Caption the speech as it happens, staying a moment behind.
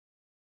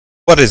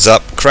What is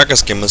up,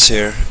 Crackers Gamers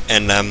here,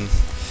 and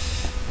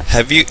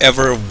have you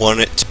ever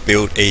wanted to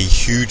build a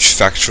huge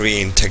factory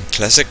in Tekkit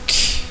Classic?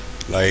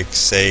 Like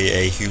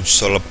say a huge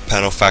solar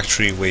panel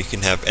factory where you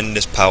can have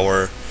endless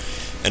power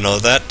and all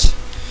that?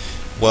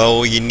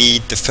 Well, you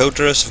need the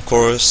filters, of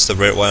course, the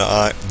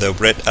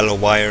red yellow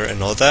wire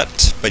and all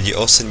that, but you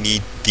also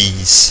need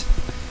these,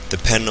 the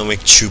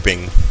pneumatic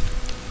tubing,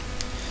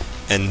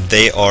 and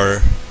they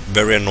are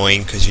very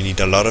annoying because you need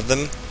a lot of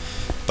them.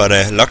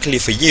 But luckily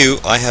for you,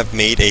 I have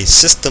made a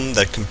system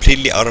that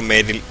completely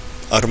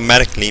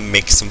automatically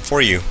makes them for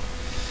you.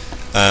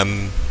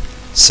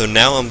 So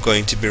now I'm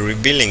going to be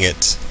revealing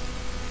it.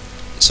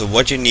 So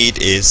what you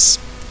need is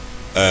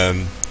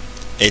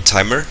a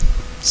timer,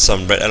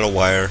 some red yellow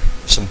wire,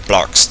 some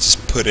blocks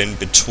just put in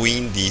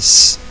between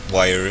these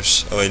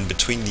wires or in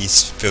between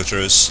these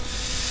filters.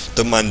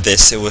 Don't mind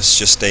this, it was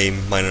just a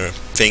minor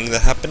thing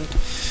that happened.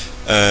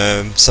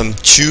 Some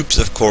tubes,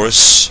 of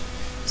course,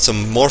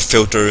 some more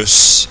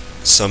filters,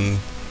 some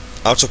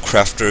auto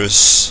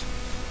crafters,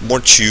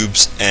 more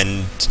tubes,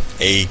 and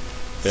a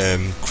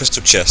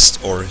crystal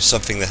chest or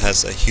something that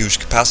has a huge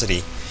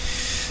capacity.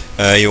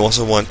 You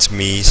also want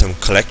me some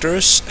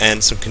collectors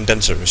and some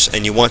condensers,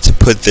 and you want to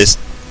put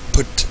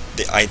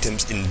the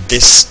items in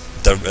this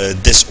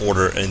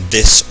order and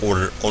this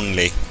order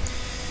only.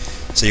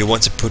 So you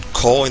want to put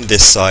coal in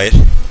this side,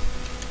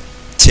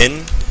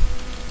 tin,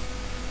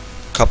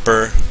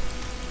 copper,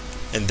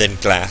 and then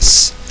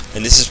glass.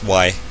 And this is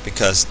why,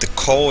 because the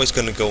coal is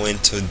going to go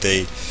into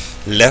the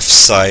left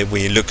side.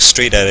 When you look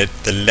straight at it,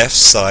 the left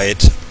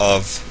side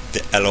of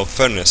the yellow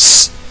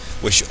furnace,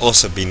 which you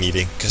also be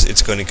needing because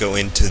it's going to go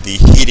into the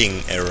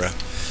heating area.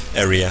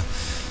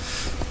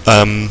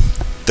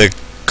 The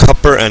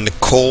copper and the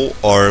coal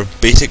are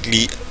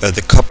basically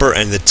the copper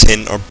and the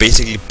tin are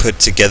basically put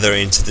together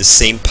into the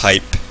same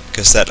pipe,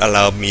 because that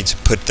allowed me to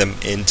put them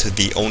into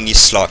the only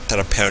slot that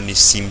apparently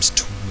seems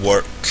to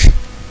work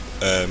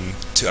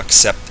to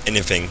accept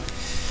anything.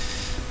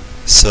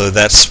 So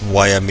that's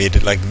why I made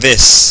it like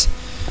this.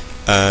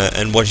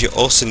 And what you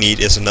also need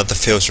is another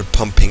filter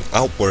pumping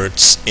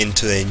outwards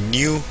into a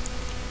new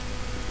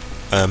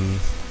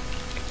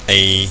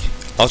a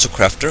auto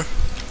crafter,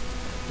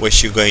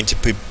 which you're going to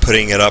be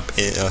putting it up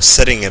in,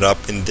 setting it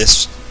up in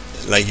this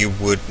like you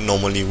would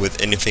normally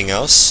with anything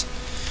else.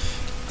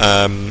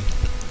 And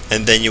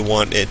then you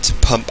want it to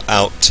pump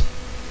out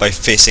by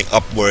facing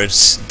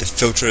upwards. The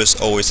filters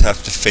always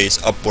have to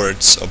face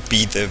upwards or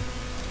be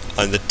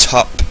on the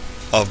top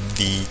of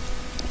the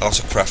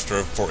auto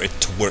crafter for it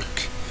to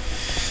work.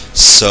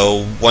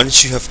 So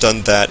once you have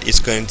done that, it's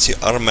going to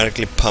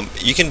automatically pump.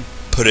 You can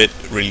put it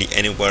really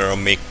anywhere or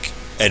make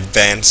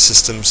advanced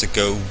systems that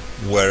go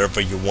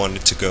wherever you want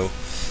it to go.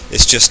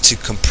 It's just to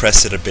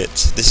compress it a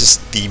bit. This is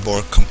the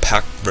more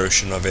compact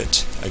version of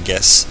it, I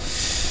guess.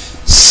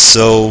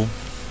 So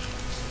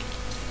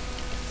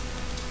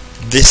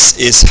this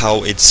is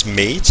how it's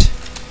made.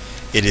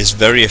 It is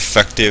very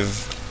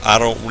effective. I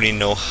don't really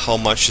know how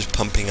much is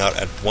pumping out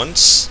at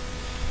once,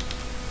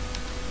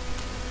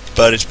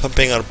 but it's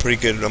pumping out a pretty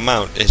good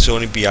amount. It's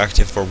only be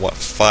active for what,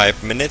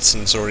 5 minutes,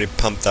 and it's already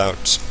pumped out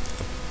a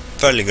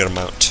fairly good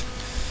amount.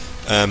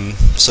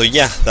 So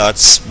yeah,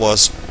 that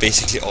was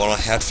basically all I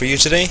had for you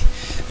today.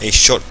 A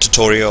short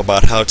tutorial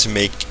about how to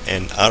make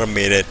an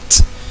automated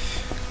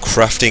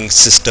crafting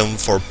system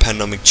for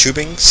pneumatic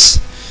tubings.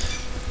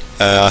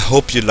 I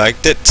hope you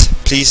liked it.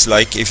 Please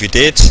like if you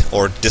did,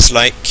 or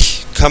dislike.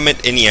 Comment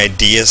any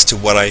ideas to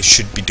what I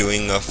should be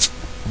doing of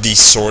these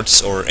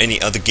sorts or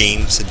any other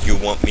games that you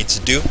want me to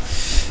do,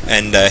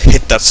 and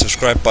hit that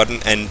subscribe button,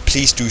 and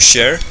please do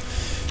share,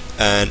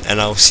 and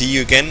I'll see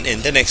you again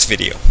in the next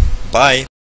video. Bye.